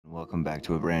Welcome back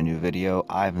to a brand new video.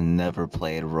 I've never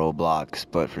played Roblox,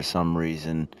 but for some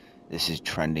reason this is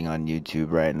trending on YouTube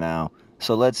right now.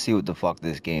 So let's see what the fuck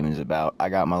this game is about. I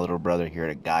got my little brother here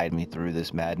to guide me through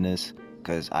this madness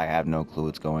because I have no clue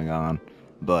what's going on,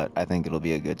 but I think it'll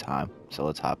be a good time. So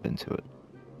let's hop into it.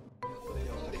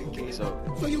 Okay, so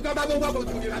alright,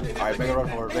 make a run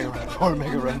for it, make a run for it,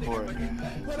 make a run for it. You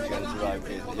gotta survive,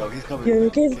 kid. Yo, he's coming. Yo,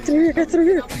 get through here, get through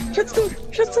here. Shut up,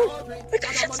 shut up.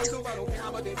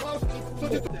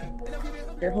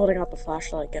 You're holding out the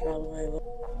flashlight, get out of the way.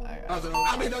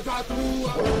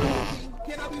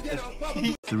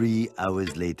 3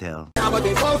 hours later.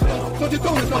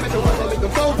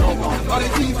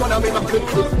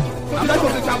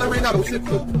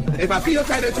 If I see a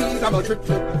kind of cheese, I'm a trip.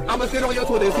 I'ma sit on your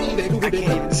Twitter feed and do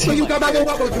the so you got my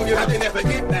double junior, I didn't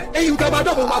forget that. And you got my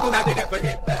double wobble, I didn't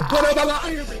forget that.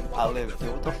 I live.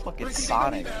 Yo, what the fuck is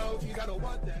Sonic?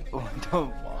 What the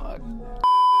fuck?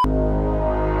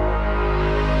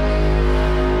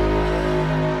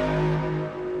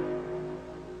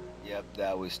 Yep,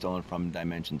 that was stolen from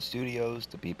Dimension Studios,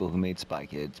 the people who made Spy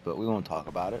Kids, but we won't talk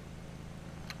about it.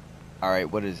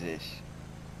 Alright, what is this?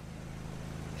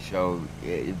 So,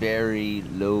 very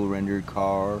low rendered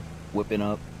car, whipping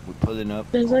up, we're pulling up.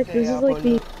 There's like, okay, this is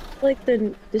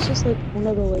like one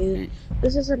of the ways,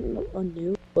 this isn't a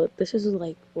new, but this is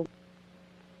like,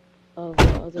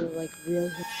 other like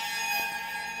real.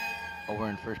 Oh, we're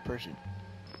in first person.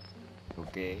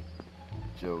 Okay.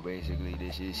 So basically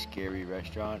this is Scary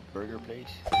Restaurant Burger Place.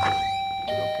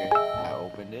 Okay, I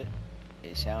opened it.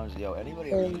 It sounds, yo,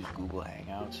 anybody ever use Google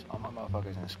Hangouts? All my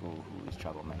motherfuckers in school who use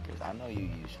troublemakers, I know you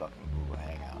use fucking Google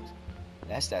Hangouts.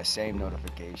 That's that same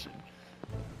notification.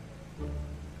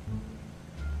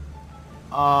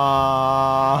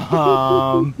 I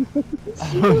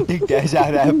don't think that's how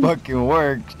that fucking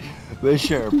works. But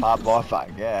sure, pop off, I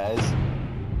guess.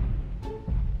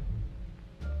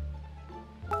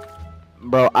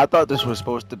 Bro, I thought this was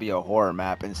supposed to be a horror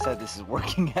map. Instead, this is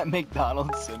working at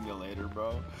McDonald's Simulator,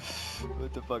 bro.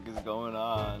 What the fuck is going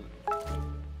on?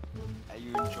 Are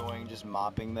you enjoying just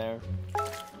mopping there?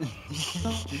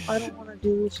 I don't want to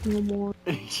do this no more.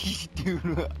 Dude,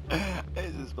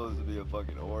 this is supposed to be a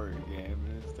fucking horror game,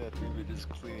 and instead we've been just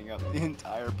cleaning up the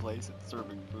entire place and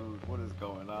serving food. What is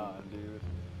going on, dude?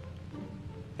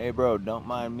 Hey, bro, don't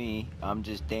mind me. I'm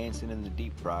just dancing in the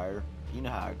deep fryer. You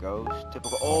know how it goes.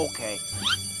 Typical. Okay.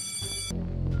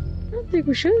 I don't think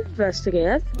we should investigate.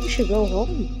 I think we should go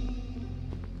home.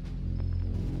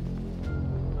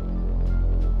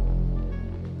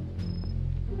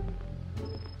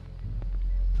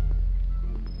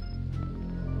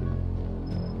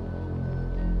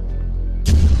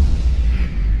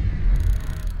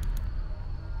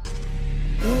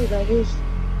 Oh, that was...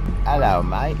 Hello,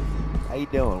 mate. How you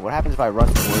doing? What happens if I run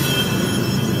towards you?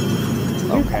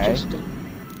 Okay.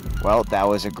 Well, that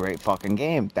was a great fucking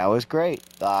game. That was great.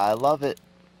 I love it.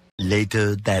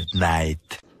 Later that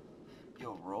night.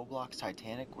 Yo, Roblox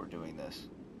Titanic, we're doing this.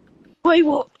 Wait,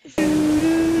 what?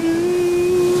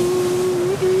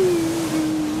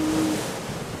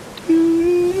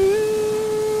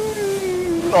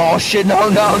 Oh shit,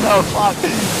 no, fuck.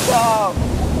 No.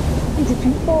 Did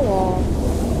you fall off?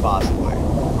 Possibly.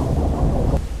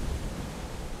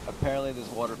 Apparently this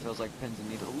water feels like pins and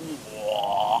needles.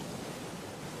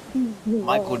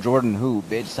 Michael Jordan who,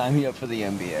 bitch? Sign me up for the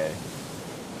NBA.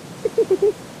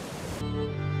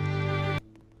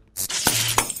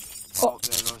 Oh,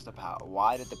 there goes the power.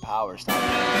 Why did the power stop?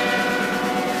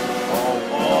 Oh.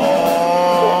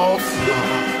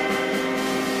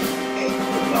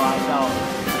 No, I don't.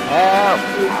 Help!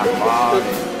 I'm on it,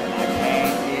 and I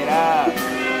can't get up.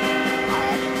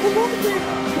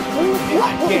 I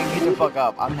can't get the fuck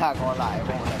up. I'm not gonna lie. It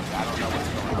won't let me. I don't know what's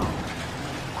going on.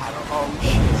 Oh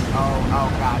shit. Oh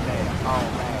goddamn. Oh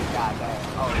man, goddamn.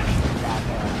 Oh shit,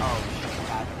 goddamn. Oh shit,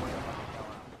 goddamn. What the fuck is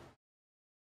going on?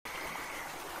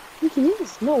 We can use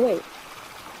this. No, wait.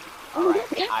 Alright,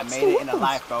 I made it in a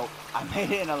lifeboat.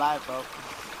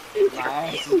 My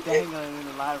ass is dangling in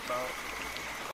a lifeboat.